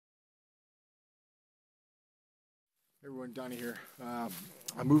Everyone, Donnie here. I'm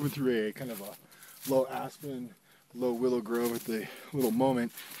moving through a kind of a low aspen, low willow grove at the little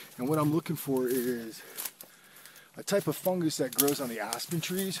moment, and what I'm looking for is a type of fungus that grows on the aspen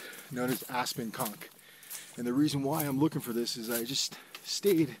trees known as Aspen Conk. And the reason why I'm looking for this is I just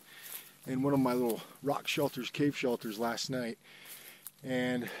stayed in one of my little rock shelters, cave shelters last night,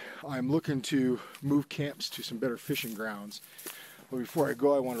 and I'm looking to move camps to some better fishing grounds. But before I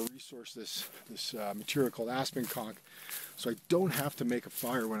go, I want to resource this material called Aspen Conk, so I don't have to make a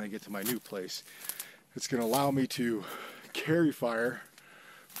fire when I get to my new place. It's going to allow me to carry fire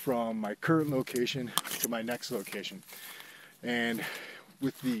from my current location to my next location. And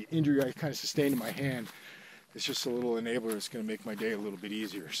with the injury I kind of sustained in my hand, it's just a little enabler that's going to make my day a little bit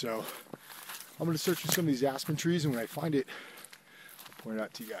easier. So I'm going to search for some of these aspen trees, and when I find it, I'll point it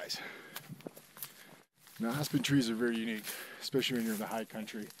out to you guys. Now, aspen trees are very unique, especially when you're in the high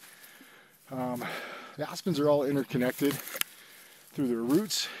country. The aspens are all interconnected through their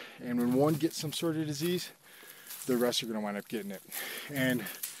roots, and when one gets some sort of disease, the rest are going to wind up getting it. And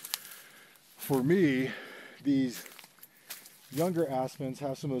for me, these younger aspens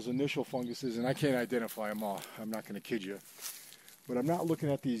have some of those initial funguses, and I can't identify them all. I'm not going to kid you. But I'm not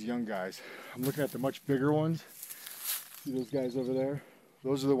looking at these young guys. I'm looking at the much bigger ones. See those guys over there?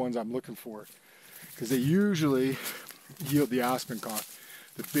 Those are the ones I'm looking for, because they usually yield the aspen conk.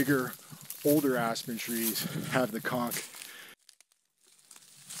 The bigger, older aspen trees have the conk.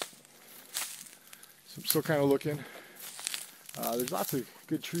 So I'm still kind of looking. There's lots of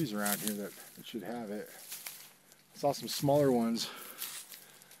good trees around here that should have it. I saw some smaller ones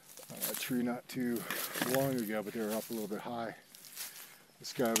on a tree not too long ago, but they were up a little bit high.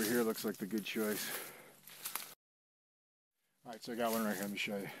 This guy over here looks like the good choice. Alright, so I got one right here. Let me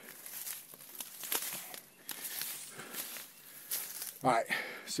show you. Alright,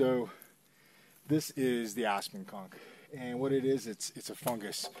 so this is the Aspen Conk, and what it is, it's a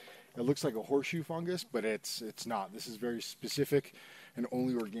fungus. It looks like a horseshoe fungus, but it's not. This is very specific and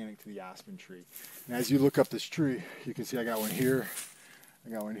only organic to the aspen tree. And as you look up this tree, you can see I got one here,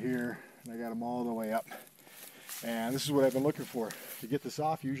 I got one here, and I got them all the way up. And this is what I've been looking for. To get this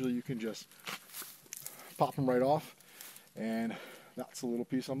off, usually you can just pop them right off, and that's the little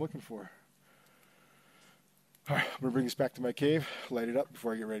piece I'm looking for. Alright, I'm going to bring this back to my cave, light it up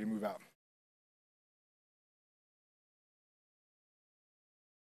before I get ready to move out.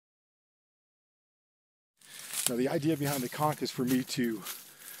 Now, the idea behind the conk is for me to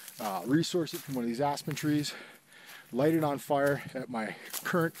resource it from one of these aspen trees, light it on fire at my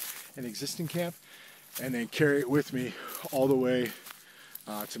current and existing camp, and then carry it with me all the way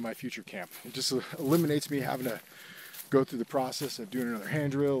to my future camp. It just eliminates me having to go through the process of doing another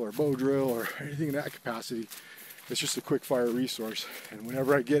hand drill or bow drill or anything in that capacity. It's just a quick fire resource, and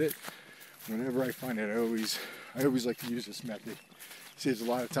whenever I get it, whenever I find it, I always like to use this method. It saves a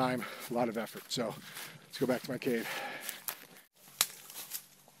lot of time, a lot of effort. So let's go back to my cave.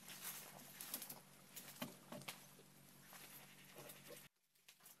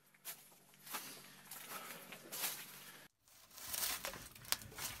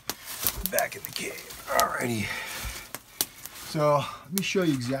 Back in the cave. Alrighty. So let me show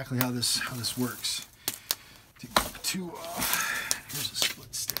you exactly how this works. Take number 2 off. Here's a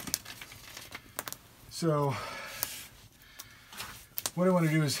split stick. So what I want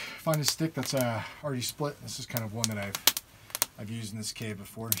to do is find a stick that's already split. This is kind of one that I've used in this cave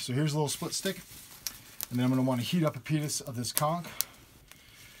before. So here's a little split stick, and then I'm going to want to heat up a piece of this conk,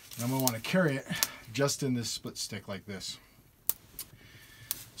 and I'm going to want to carry it just in this split stick like this.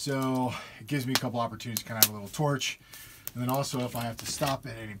 So it gives me a couple opportunities to kind of have a little torch, and then also if I have to stop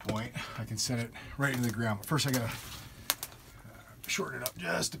at any point, I can set it right into the ground. But first I gotta shorten it up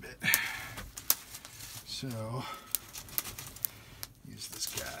just a bit. So use this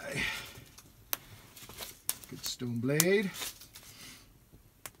guy, good stone blade.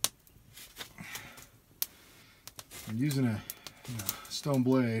 When using a stone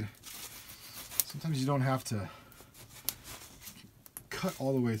blade, sometimes you don't have to cut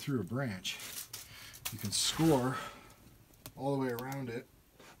all the way through a branch. You can score all the way around it,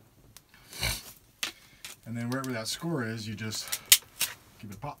 and then wherever that score is, you just give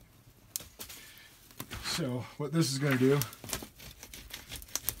it a pop. So what this is going to do,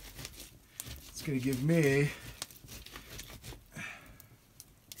 it's going to give me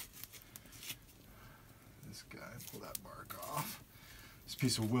this guy, pull that bark off, this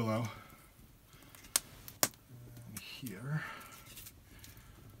piece of willow, and here,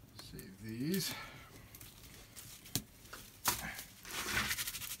 save these.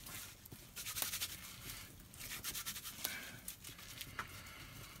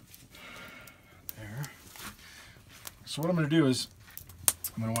 There. So what I'm going to do is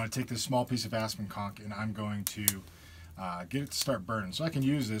I'm going to want to take this small piece of Aspen Conk and I'm going to get it to start burning. So I can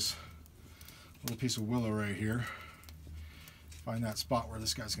use this little piece of willow right here. Find that spot where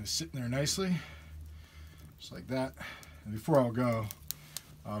this guy's going to sit in there nicely, just like that. And before I'll go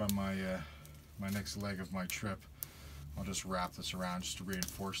out on my my next leg of my trip, I'll just wrap this around just to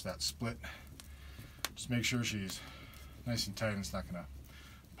reinforce that split. Just make sure she's nice and tight and it's not going to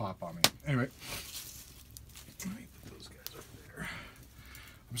pop on me. Anyway, let me put those guys over there.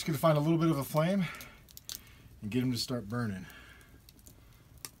 I'm just going to find a little bit of a flame and get them to start burning.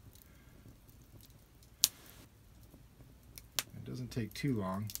 It doesn't take too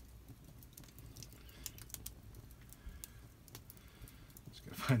long. Just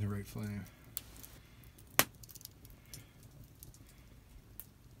got to find the right flame.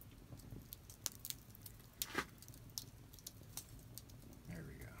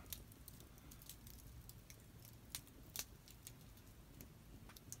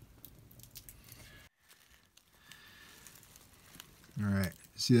 All right,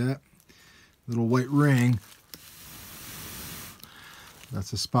 see that little white ring?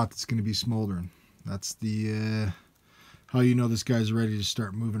 That's the spot that's going to be smoldering. That's the how you know this guy's ready to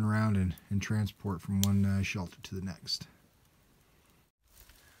start moving around and transport from one shelter to the next.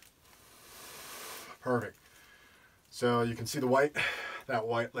 Perfect. So you can see the white. That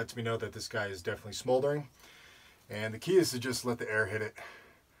white lets me know that this guy is definitely smoldering. And the key is to just let the air hit it.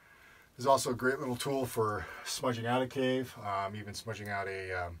 This is also a great little tool for smudging out a cave, even smudging out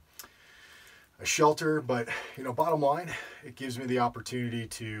a shelter. But, you know, bottom line, it gives me the opportunity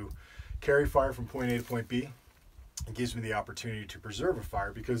to carry fire from point A to point B. It gives me the opportunity to preserve a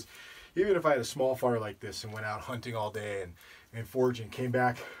fire, because even if I had a small fire like this and went out hunting all day and foraging, came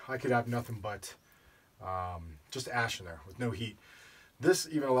back, I could have nothing but just ash in there with no heat. This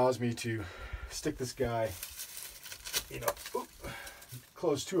even allows me to stick this guy, you know,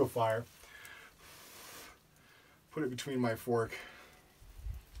 close to a fire, put it between my fork,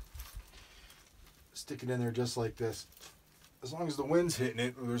 stick it in there just like this. As long as the wind's hitting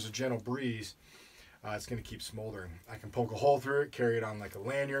it, or there's a gentle breeze, it's going to keep smoldering. I can poke a hole through it, carry it on like a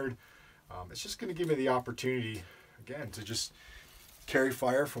lanyard. It's just going to give me the opportunity, again, to just carry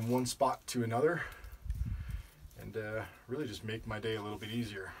fire from one spot to another and really just make my day a little bit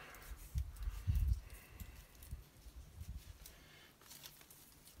easier.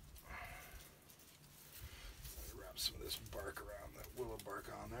 Some of this bark around, that willow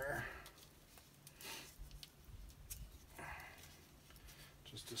bark on there,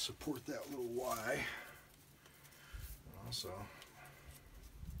 just to support that little Y. And also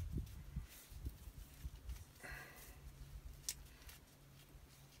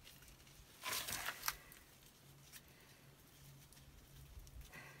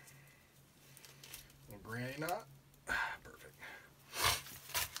little granny knot. Perfect.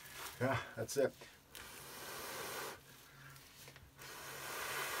 Yeah, that's it.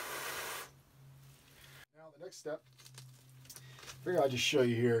 Next step, I figure I'll just show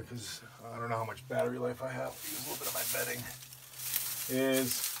you here, because I don't know how much battery life I have. I'll use a little bit of my bedding.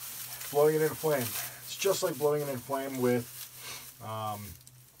 Is blowing it in flame. It's just like blowing it in flame with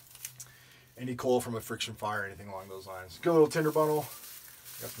any coal from a friction fire or anything along those lines. Good little tinder bundle.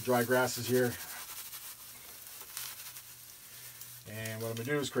 Got some dry grasses here. And what I'm going to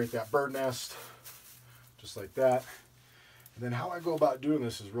do is create that bird nest, just like that. And then how I go about doing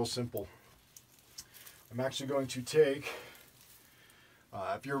this is real simple. I'm actually going to take,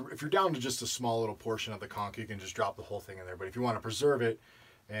 if you're down to just a small little portion of the conch, you can just drop the whole thing in there. But if you want to preserve it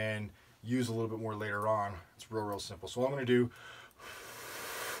and use a little bit more later on, it's real simple. So what I'm going to do,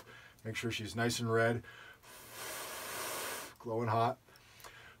 make sure she's nice and red, glowing hot.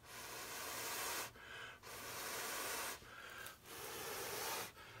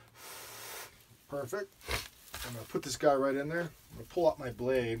 Perfect. I'm going to put this guy right in there. I'm going to pull out my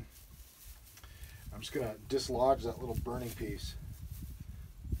blade. I'm just going to dislodge that little burning piece.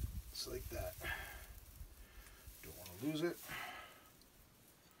 Just like that. Don't want to lose it.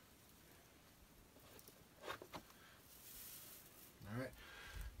 Alright.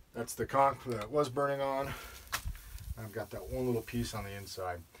 That's the conch that was burning on. I've got that one little piece on the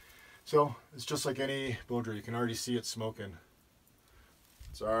inside. So it's just like any bow drill. You can already see it smoking.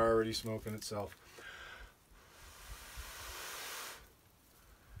 It's already smoking itself.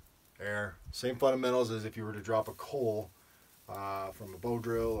 There. Same fundamentals as if you were to drop a coal from a bow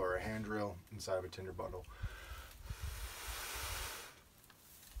drill or a hand drill inside of a tinder bundle.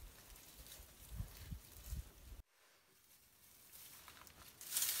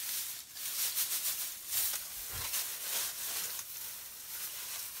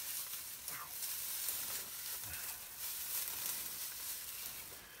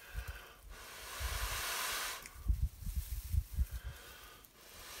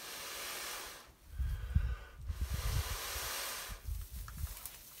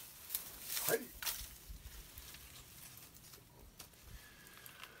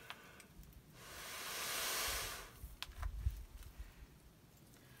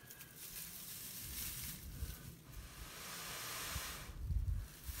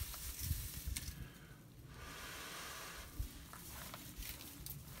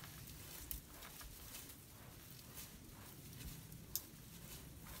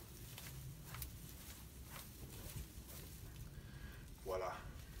 Voila.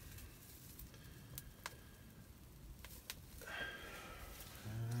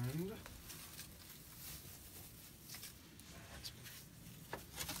 And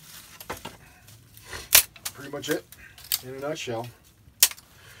pretty much it in a nutshell.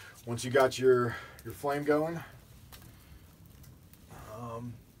 Once you got your flame going,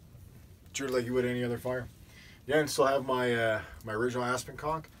 treat it like you would any other fire. Yeah, and still have my my original Aspen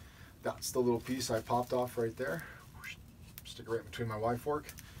Conk. That's the little piece I popped off right there. Stick it right between my Y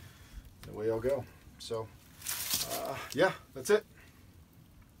fork. Away I'll go. So, yeah, that's it.